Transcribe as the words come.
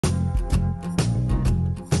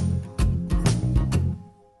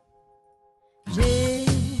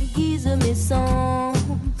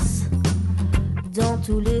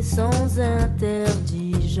tous les sens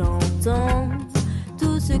interdits, j'entends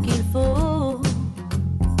tout ce qu'il faut,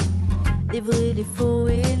 les vrais, les faux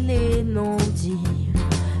et les non-dits.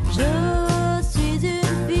 Je suis une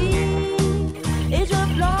fille et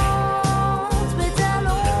je plante mes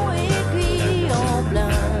talons aiguilles en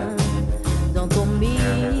plein dans ton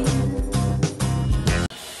mille.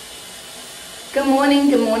 Good morning,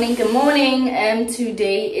 good morning, good morning.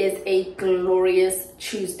 Today is a glorious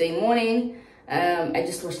Tuesday morning. I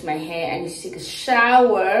just washed my hair. I need to take a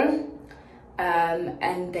shower.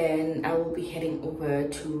 And then I will be heading over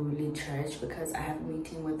to lead church because I have a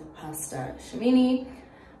meeting with Pastor Shamini.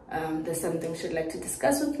 There's something she'd like to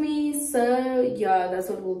discuss with me. So yeah, that's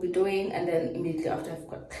what we'll be doing. And then immediately after, I've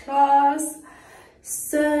got class.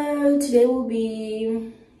 So today will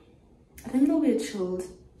be, I think it'll be a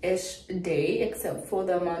chilled-ish day, except for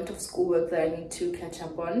the amount of schoolwork that I need to catch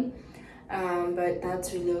up on. But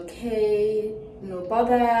that's really okay, no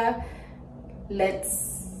bother.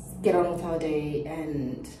 Let's get on with our day,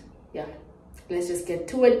 and yeah, let's just get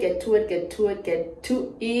to it.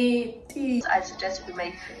 I suggest we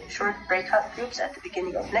make short breakout groups at the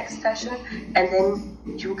beginning of next session, and then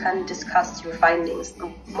you can discuss your findings.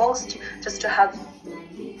 Most just to have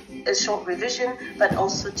a short revision, but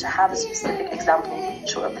also to have a specific example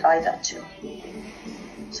to apply that to.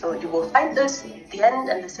 So you will find this at the end,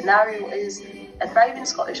 and the scenario is a thriving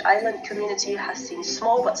Scottish Island community has seen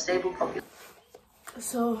small but stable population.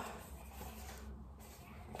 So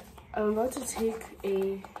I'm about to take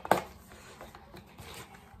a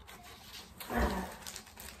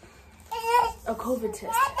COVID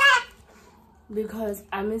test because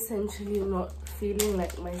I'm essentially not feeling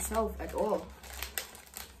like myself at all.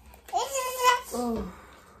 Oh,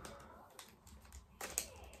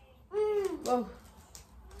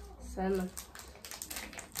 Sana.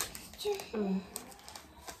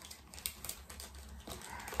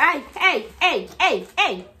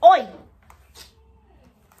 Hey, oi!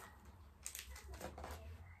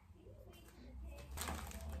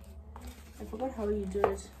 I forgot how you do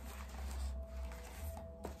it.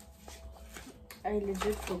 I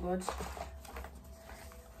legit forgot.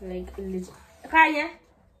 Like, legit. Kanye,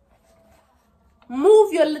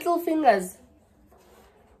 move your little fingers.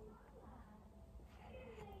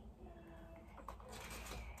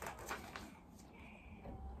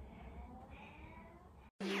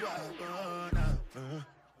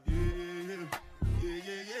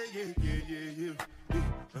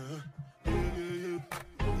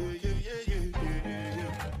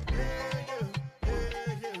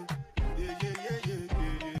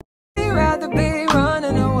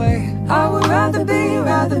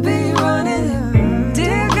 Rather be running.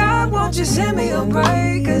 Dear God, won't you send me a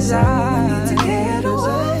break? 'Cause I need to get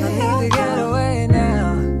away. I need to get away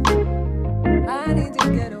now. I need to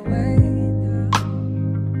get away now.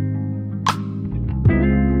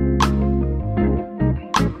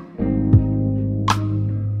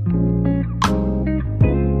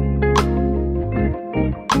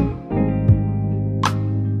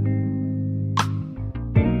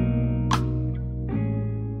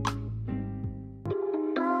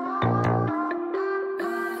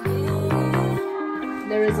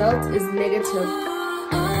 The result is negative.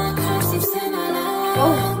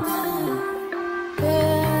 Oh.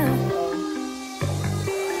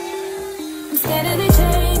 I'm steadily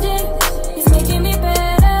changing. It's making me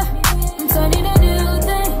better. I'm turning a new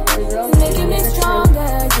thing. It's making me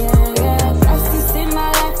stronger. Yeah. Christ is in my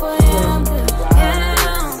life for him.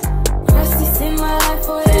 Yeah. Christ is in my life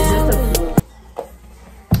for him.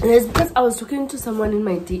 It's because I was talking to someone in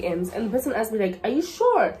my DMs and the person asked me like, are you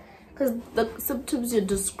sure? Because the symptoms you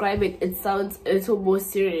describe it sounds a little more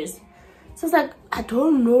serious. So I was like, I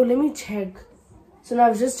don't know, let me check. So now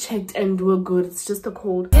I've just checked and we're good. It's just a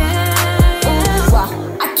cold. Wow,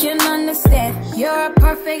 I can understand. You're a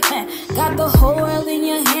perfect man. Got the whole world in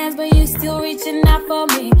your hands, but you still reaching out for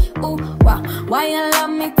me. Ooh, wow, why you love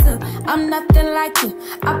me too? I'm nothing like you.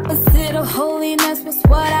 Opposite of holiness was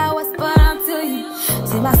what I was, but I'm to you.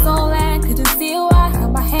 See my soul and couldn't see why.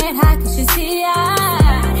 Held my hand high, cause you see I.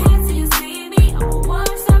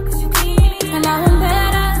 And now I'm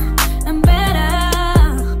better, I'm better.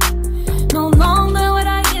 No longer what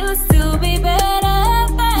I used to be better.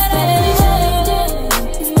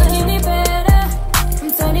 It's making me better. I'm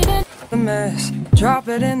turning it. A mess. Drop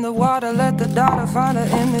it in the water, let the daughter find her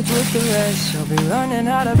image with the rest. She'll be learning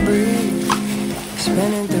how to breathe.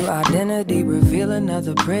 Spinning through identity, reveal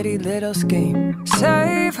another pretty little scheme.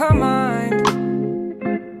 Save her mind.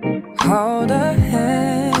 Hold her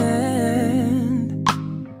hand.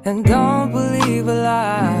 And don't believe a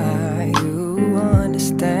lie. You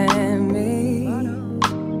understand me.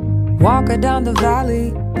 Walk her down the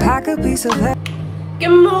valley. Pack a piece of head. Good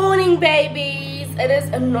morning, babies. It is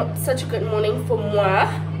not such a good morning for moi.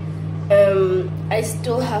 I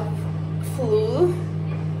still have flu,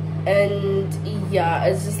 and yeah,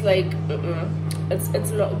 it's just like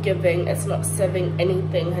it's not giving, it's not serving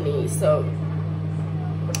anything, honey. So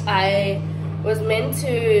I was meant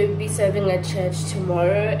to be serving at church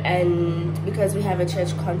tomorrow, and because we have a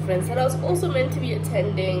church conference, and I was also meant to be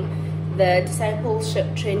attending the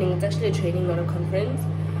discipleship training. It's actually a training, not a conference.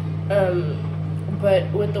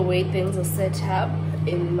 But with the way things are set up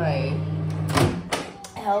in my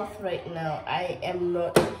health right now, I'm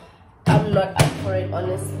not up for it,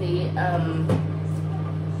 honestly.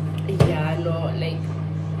 Yeah, no, like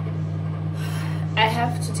I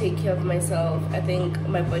have to take care of myself. I think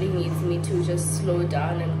my body needs me to just slow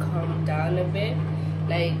down and calm down a bit.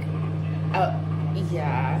 Like,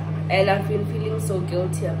 yeah, and I've been feeling so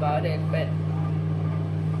guilty about it, but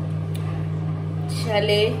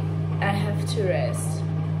Charlie, I have to rest.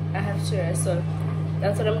 So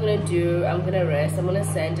that's what I'm gonna do. I'm gonna rest. I'm gonna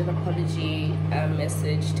send an apology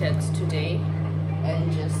message text today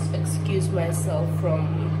and just excuse myself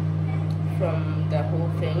from the whole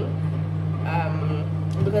thing.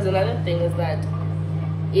 Because another thing is that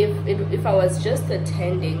if I was just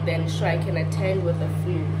attending, then sure, I can attend with the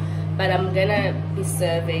flu, but I'm gonna be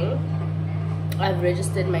serving. I've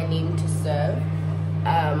registered my name to serve,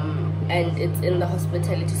 and it's in the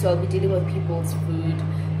hospitality, so I'll be dealing with people's food.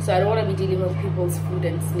 So I don't want to be dealing with people's food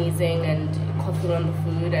and sneezing and coughing on the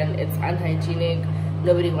food, and it's unhygienic.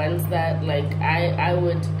 Nobody wants that. Like I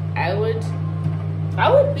would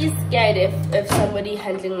be scared if somebody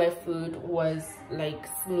handling my food was like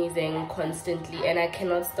sneezing constantly, and I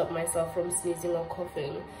cannot stop myself from sneezing or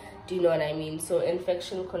coughing. Do you know what I mean? So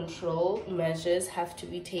infection control measures have to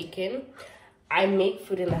be taken. I make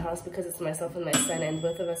food in the house because it's myself and my son, and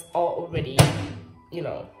both of us are already, you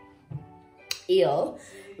know, ill.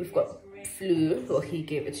 We've got flu. Well, he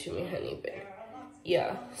gave it to me, honey, but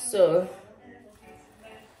yeah. So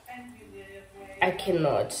I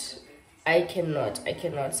cannot. So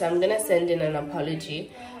I'm gonna send in an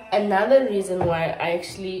apology. Another reason why I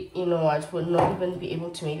actually, you know what, would not even be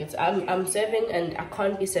able to make it. I'm serving, and I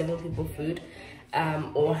can't be serving people food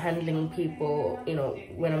or handling people, you know,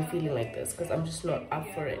 when I'm feeling like this, because I'm just not up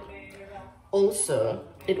for it. Also,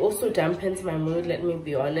 it also dampens my mood, let me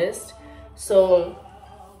be honest. So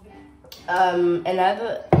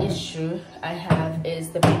another issue I have is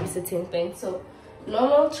the babysitting thing. So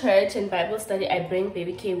normal church and Bible study, I bring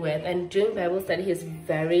baby K with, and during Bible study he's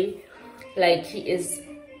very, like,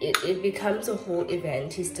 it becomes a whole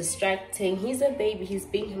event. He's distracting, he's a baby, he's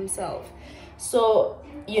being himself. So,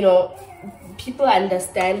 you know, people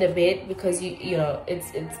understand a bit because you know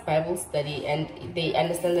it's Bible study, and they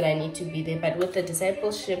understand that I need to be there. But with the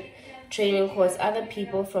discipleship training course, other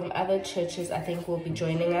people from other churches, I think, will be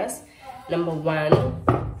joining us, number one.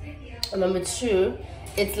 Number two,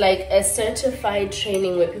 it's like a certified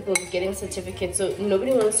training where people are getting certificates, so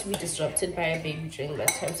nobody wants to be disrupted by a baby during that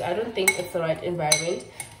time. So I don't think it's the right environment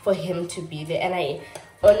for him to be there. And I,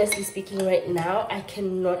 honestly speaking, right now I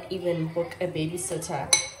cannot even book a babysitter.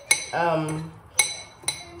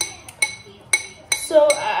 So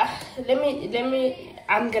let me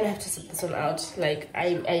I'm gonna have to sit this one out. Like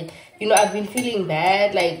I you know, I've been feeling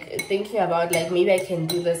bad, like thinking about, like, maybe I can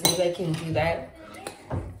do this, maybe I can do that.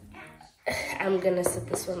 I'm gonna sit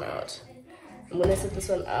this one out.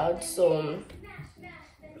 So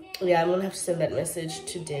yeah, I'm gonna have to send that message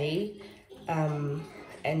today,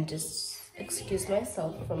 and just excuse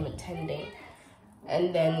myself from attending.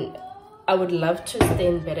 And then I would love to stay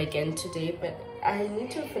in bed again today, but I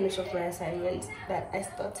need to finish off my assignment that I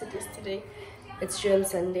started yesterday. It's due on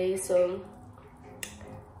Sunday, so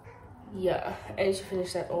yeah, I need to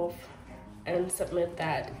finish that off and submit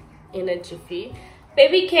that in a jiffy.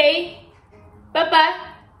 Baby K, bye-bye.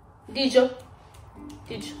 Dijo.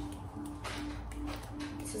 This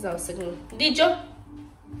is our signal. Dijo.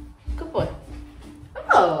 Good boy.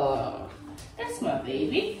 Oh, that's my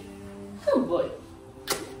baby. Good boy.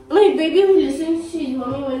 My baby will listen to you,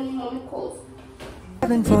 mommy, when mommy calls.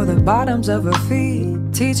 For the bottoms of her feet,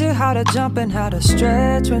 teach her how to jump and how to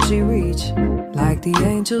stretch when she reach, like the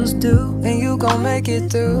angels do, and you gon' make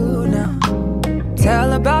it through now.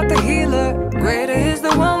 Tell about the healer, greater is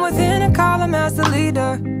the one within, and call him as the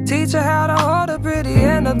leader. Teach her how to hold a pretty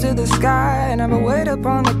hand up to the sky, and never wait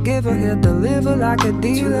upon the giver, he'll deliver like a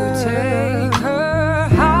dealer. To take her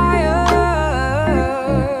higher,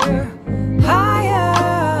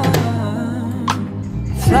 higher,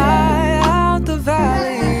 fly out the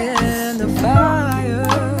valley and the fire.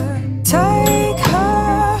 Take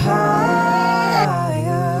her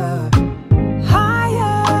higher,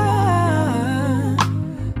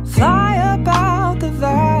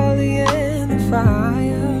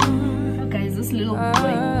 fire. Guys, this little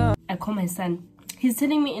boy, I call my son, he's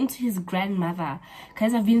turning me into his grandmother.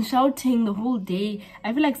 Guys, I've been shouting the whole day.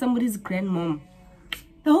 I feel like somebody's grandmom.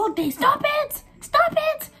 The whole day, stop it! Stop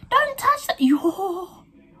it! Don't touch that! Yo!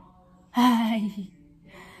 Hi.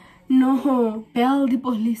 No, bell the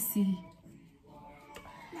police.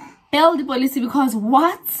 Bell the police, because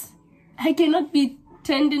what? I cannot be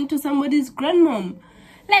turned into somebody's grandmom.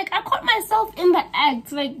 Like, I caught myself in the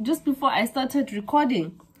act, like, just before I started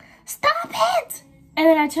recording. Stop it! And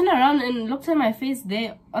then I turned around and looked at my face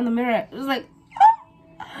there on the mirror. It was like,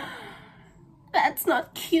 that's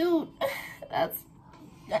not cute.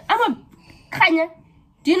 I'm a Kanya.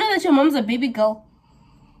 Do you know that your mom's a baby girl?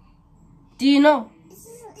 Do you know?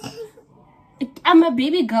 I'm a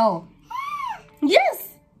baby girl. Yes.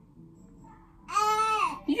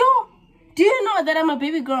 Yo, do you know that I'm a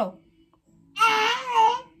baby girl?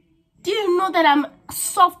 Do you know that I'm a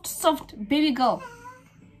soft baby girl?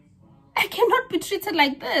 I cannot be treated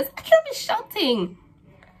like this. I cannot be shouting.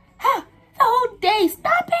 The whole day.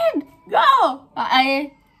 Stop it. Yo.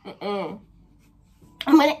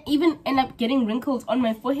 I'm gonna even end up getting wrinkles on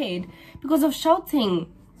my forehead because of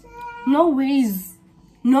shouting. No ways.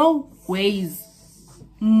 No ways.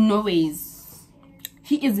 No ways.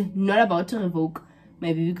 He is not about to revoke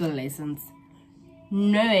my baby girl license.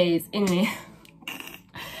 No ways. Anyway.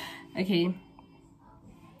 Okay.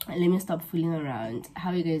 Let me stop fooling around. How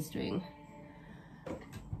are you guys doing?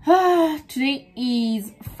 Today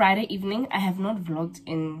is Friday evening. I have not vlogged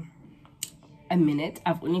in a minute.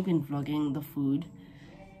 I've only been vlogging the food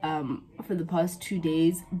for the past 2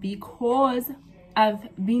 days because I've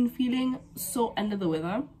been feeling so under the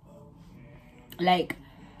weather. Like,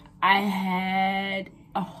 I had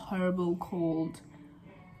a horrible cold.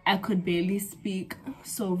 I could barely speak,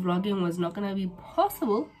 so vlogging was not gonna be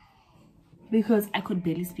possible because I could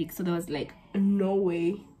barely speak. So there was like no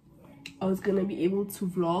way I was gonna be able to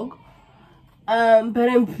vlog. But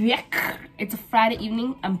I'm back. It's a Friday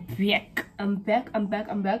evening. I'm back.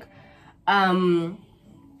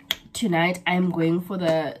 Tonight I'm going for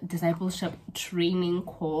the discipleship training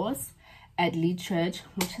course at Lee Church,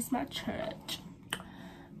 which is my church.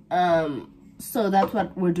 So that's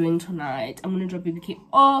what we're doing tonight. I'm gonna drop BBK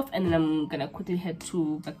off and then I'm gonna quickly head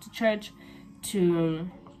back to church to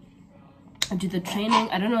do the training.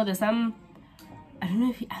 I don't know, there's some, I don't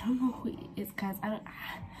know who he is, guys. I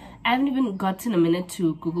haven't even gotten a minute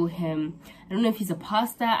to Google him. I don't know if he's a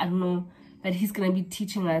pastor. I don't know, but he's gonna be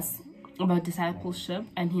teaching us about discipleship,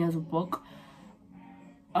 and he has a book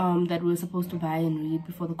that we're supposed to buy and read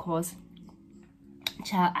before the course.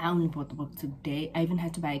 Child, I only bought the book today. I even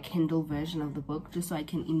had to buy a Kindle version of the book just so I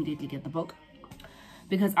can immediately get the book,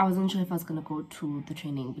 because I wasn't sure if I was gonna go to the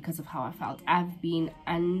training because of how I felt. I've been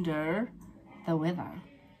under the weather,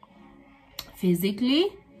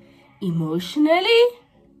 physically, emotionally,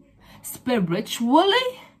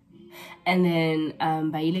 spiritually. And then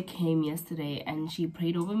Baile came yesterday and she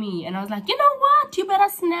prayed over me, and I was like, you know what, you better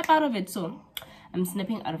snap out of it. So I'm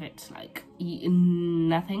snapping out of it. Like,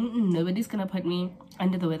 nobody's gonna put me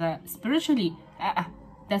under the weather spiritually.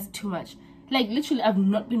 That's too much. Like, literally, I've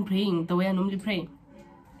not been praying the way I normally pray.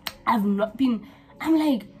 I'm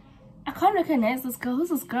like, I can't recognize this girl. Who's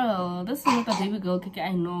this girl? This is not the baby girl, Keke.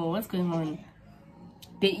 I know what's going on.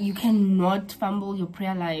 You cannot fumble your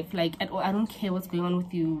prayer life, like, at all. I don't care what's going on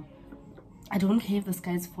with you. I don't care if the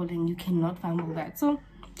sky is falling. You cannot fumble that. So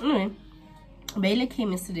anyway, Bailey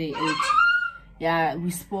came yesterday and yeah, we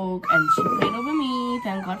spoke and she prayed over me.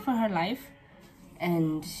 Thank God for her life.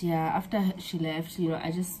 And yeah, after she left, you know,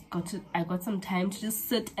 I got some time to just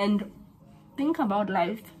sit and think about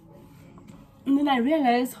life. And then I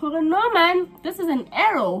realized, oh no man, this is an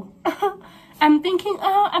arrow. I'm thinking,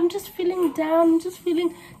 oh, I'm just feeling down, I'm just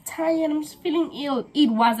feeling tired, I'm just feeling ill.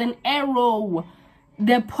 It was an arrow.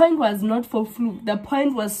 The point was not for flu. The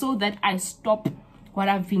point was so that I stop what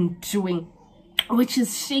I've been doing, which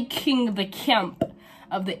is shaking the camp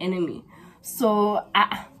of the enemy. So,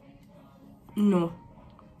 no,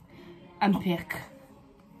 I'm back.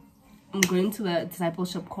 I'm going to the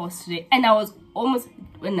discipleship course today, and I was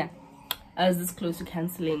this close to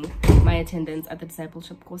cancelling my attendance at the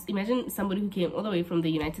discipleship course. Imagine somebody who came all the way from the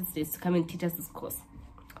United States to come and teach us this course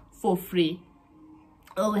for free.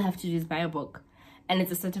 All we have to do is buy a book, and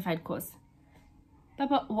it's a certified course.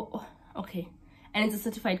 Papa, okay, and it's a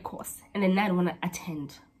certified course, and then I don't want to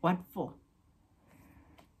attend. What for?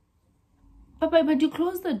 Papa, but you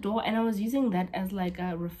closed the door, and I was using that as like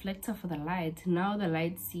a reflector for the light. Now the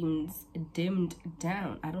light seems dimmed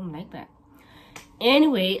down. I don't like that.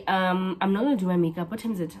 Anyway, I'm not gonna do my makeup. What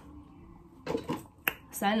time is it?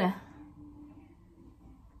 Sana.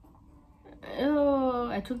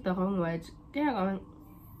 I took the wrong watch. Damn on.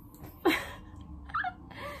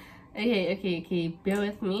 Okay. Bear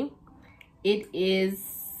with me. It is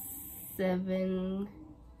 7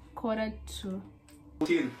 quarter to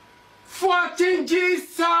 14.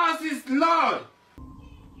 Jesus is Lord.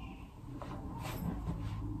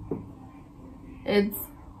 It's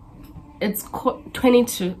 20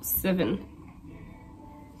 to 7.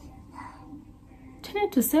 20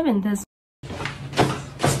 to 7. There's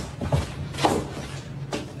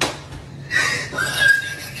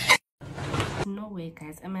no way,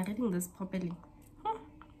 guys. Am I reading this properly?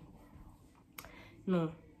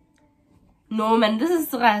 No, man. This is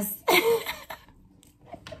stress.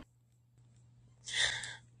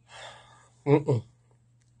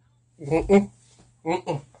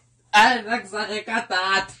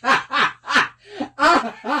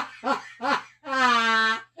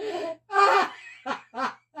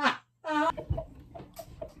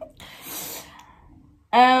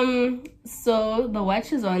 So the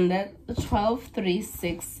watch is on that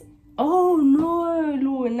 12:36. Oh no,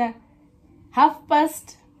 Luna.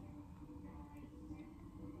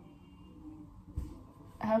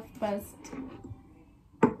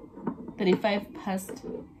 35 past.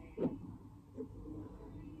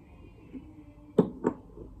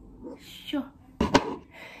 Sure.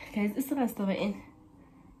 Guys, it's the rest of it in.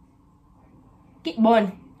 Get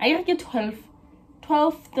born. I get 12.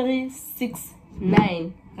 12, 3, 6,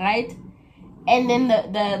 9. Right? And then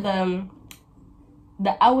the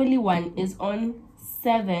hourly one is on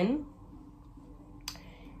 7.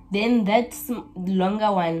 Then that's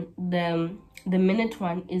longer one, the minute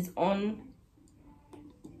one is on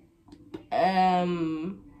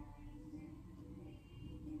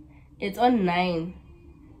it's on 9.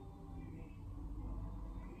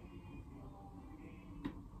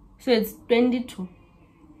 So it's 22.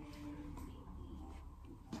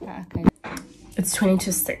 Okay. It's 20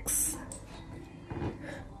 to 6.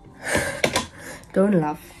 Don't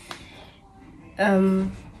laugh.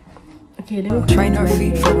 Okay, let me train her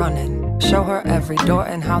feet for running. Show her every door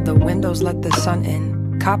and how the windows let the sun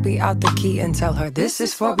in. Copy out the key and tell her this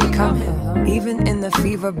is for becoming. Even in the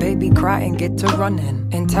fever, baby, cry and get to running.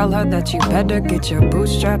 And tell her that you better get your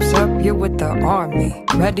bootstraps up. You're with the army.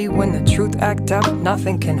 Ready when the truth act up,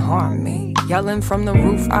 nothing can harm me. Yelling from the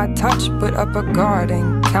roof, I touch, put up a guard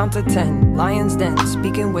and count to 10. Lions den,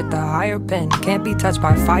 speaking with the higher pen. Can't be touched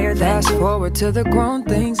by fire then. Fast forward to the grown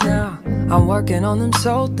things now. I'm working on them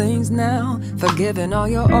soul things now. Forgiving all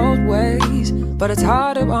your old ways. But it's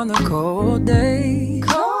harder on the cold days.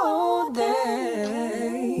 Cold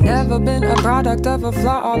days. Never been a product of a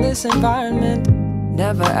flawless environment.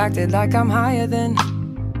 Never acted like I'm higher than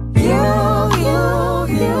you.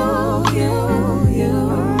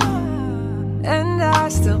 And I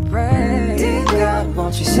still pray, dear God,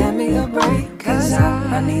 won't you send me a break? Cause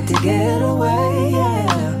I need to get away,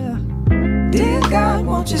 yeah. Dear God,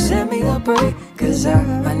 won't you send me a break? Cause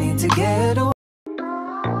I need to get away.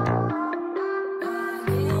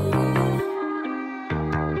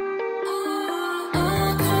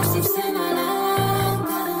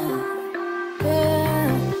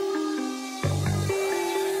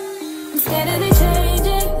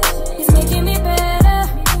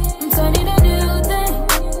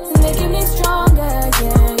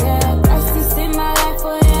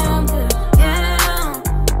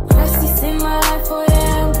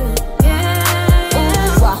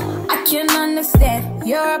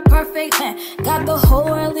 You're a perfect man. Got the whole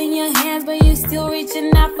world in your hands, but you still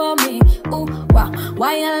reaching out for me. Ooh, wow,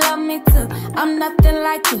 why you love me too? I'm nothing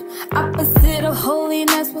like you. Opposite of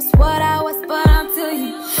holiness was what I was, but until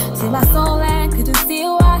you see my soul and couldn't see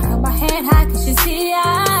why. Held my hand high, cause you see the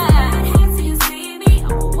eye. Till you see me,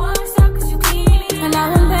 I'm a one shot, cause you keep me. And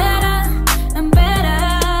now I'm better, and better.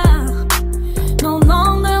 No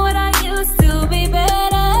longer what I used to be better.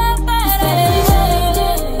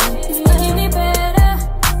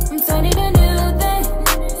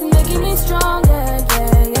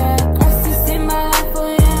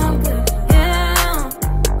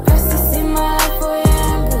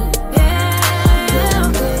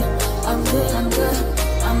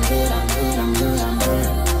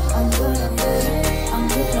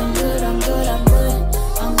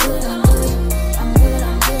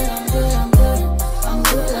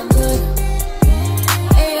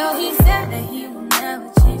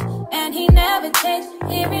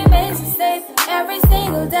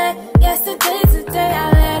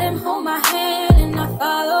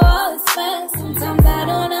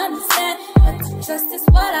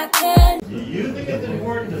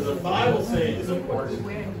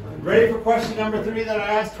 Ready for question number 3 that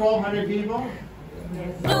I asked 1,200 people?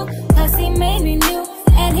 Cause he made me new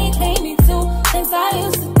and he gave me two things things I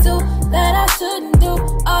used to do that I shouldn't do.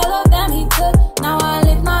 All of them he took. Now I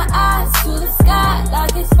lift my eyes to the sky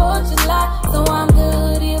like it's 4th of July. So I'm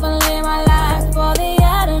good, even live my life for the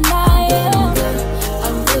other night. Yeah.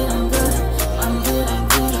 I'm good, I'm good, I'm good, I'm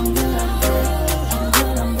good, I'm good, I'm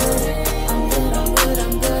good, I'm good, I'm good, I'm good, I'm good,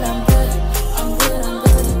 I'm good, I'm good, I'm good, I'm good, I'm good,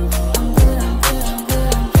 I'm good, I'm good,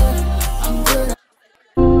 I'm good, I'm good.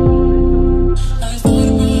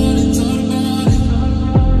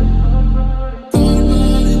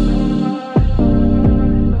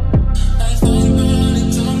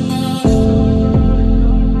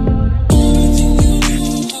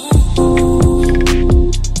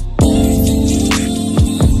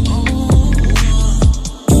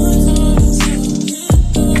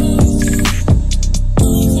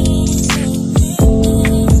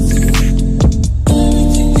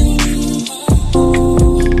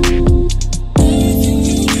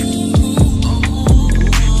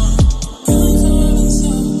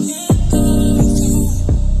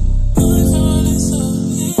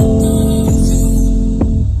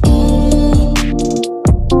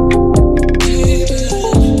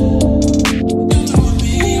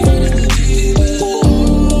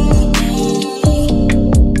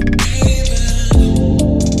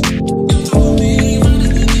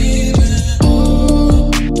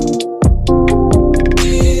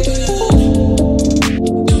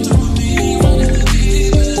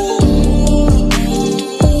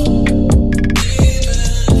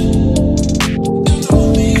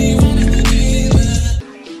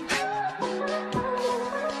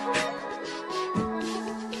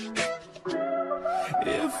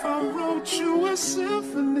 If I wrote you a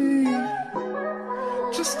symphony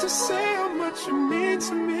just to say how much you mean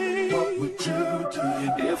to me, what would you do?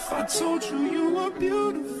 If I told you you were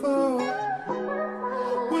beautiful,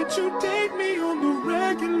 would you date me on the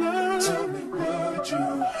regular? Tell me, would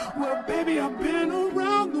you? Well, baby, I've been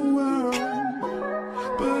around the world,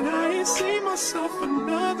 but I ain't seen myself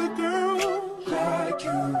another girl like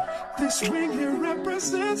you. This ring here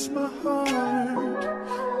represents my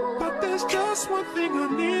heart, but there's just one thing I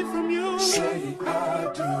need from you. Say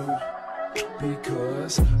I do.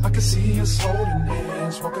 Because I can see us holding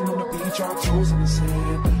hands, walking on the beach, our toes in the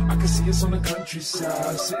sand. I can see us on the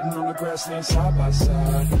countryside, sitting on the grassland side by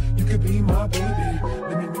side. You could be my baby,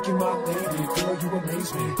 let me make you my lady. Girl, you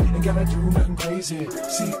amaze me, ain't gotta do nothing crazy.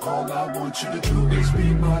 See, all I want you to do is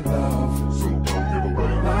be my love. So don't give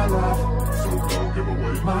away my love. So don't give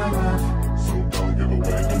away my love. So don't give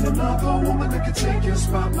away. Ain't another woman that can take your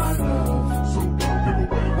spot, my love. So don't give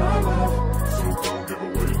away my love. So don't give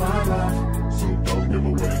away my love. So don't give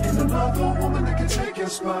away. Ain't another woman that can take your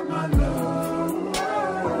spot, my love.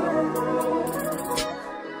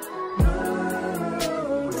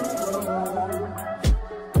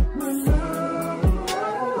 My love.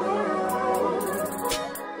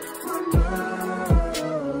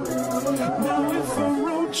 Now if I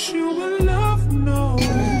wrote you a love note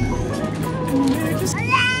and make it.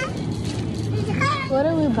 What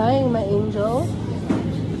are we buying, my angel?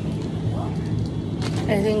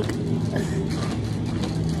 I think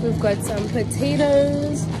we've got some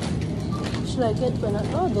potatoes. Should I get banana?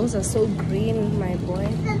 Oh, those are so green, my boy.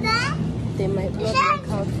 They might not work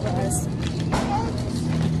out for us.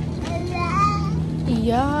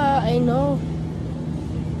 Yeah, I know.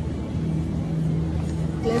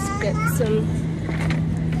 Let's get some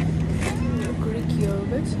Greek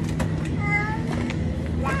yogurt.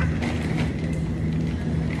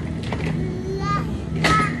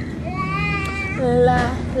 La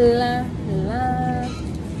la la.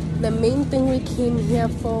 The main thing we came here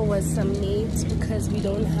for was some meat because we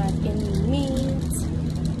don't have any meat.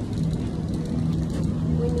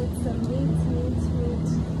 We need some meat.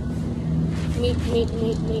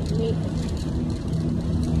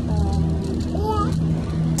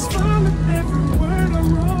 Smiling every word I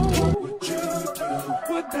wrote. What would you do?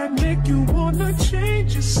 Would that make you wanna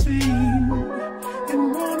change your scene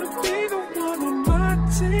and wanna be the one on my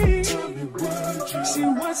team? Tell me, would you? See,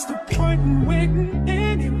 what's the point in waiting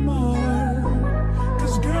anymore?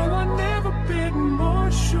 Cause girl, I've never been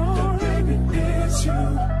more sure that baby it's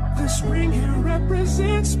you. This ring here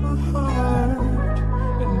represents my heart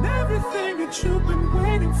and everything that you've been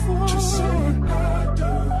waiting for. Just say I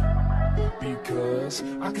do. Because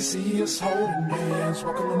I can see us holding hands,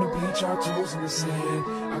 walking on the beach, our toes in the sand.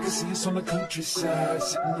 I can see us on the countryside,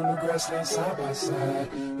 sitting on the grassland side by side.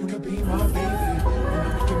 You could be my baby,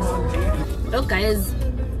 you can my lady. Look, guys,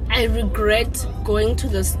 I regret going to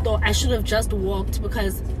the store. I should have just walked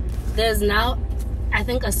because there's now, I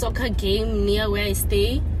think, a soccer game near where I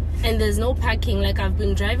stay, and there's no parking. Like, I've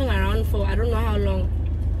been driving around for I don't know how long.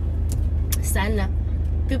 Sana.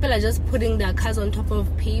 People are just putting their cars on top of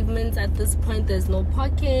pavements at this point. There's no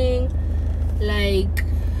parking. Like,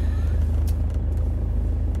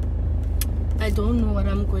 I don't know what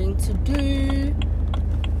I'm going to do.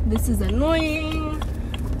 This is annoying.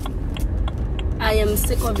 I am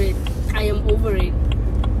sick of it. I am over it.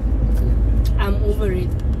 I'm over it.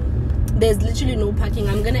 There's literally no parking.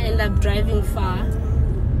 I'm gonna end up driving far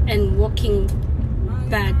and walking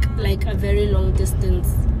back like a very long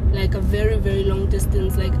distance. Like a very, very long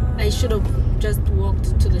distance. Like, I should have just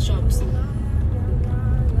walked to the shops.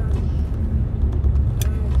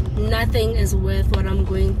 Nothing is worth what I'm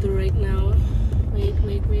going through right now. Wait.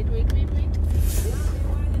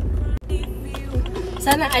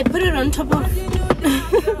 Sana, I put it on top of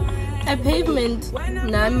a pavement.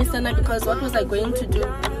 Nah, Miss Sana, because what was I going to do?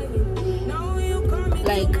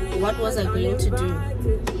 Like, what was I going to do?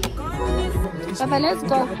 Papa, let's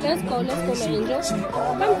go, my angel.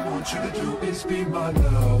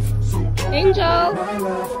 Angel!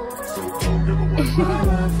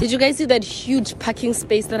 Did you guys see that huge parking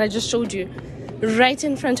space that I just showed you? Right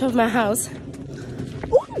in front of my house.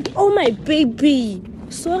 Oh my baby!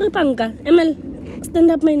 Sorry, Panka. Emel, stand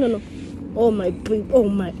up, my nono. Oh my baby, oh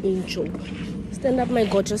my angel. Stand up, my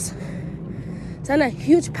gorgeous. Sana,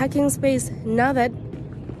 huge parking space. Now that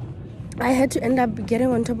I had to end up getting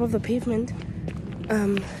on top of the pavement.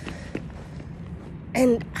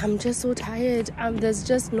 And I'm just so tired. There's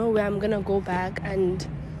just no way I'm gonna go back, and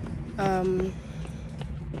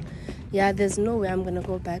yeah, there's no way I'm gonna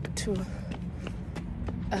go back to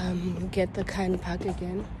get the car and park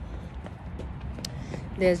again.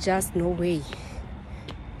 There's just no way.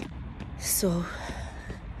 So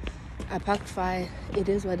I parked fire. It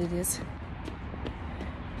is what it is.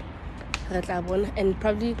 And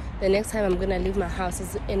probably the next time I'm gonna leave my house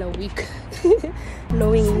is in a week.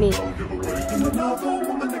 Knowing me.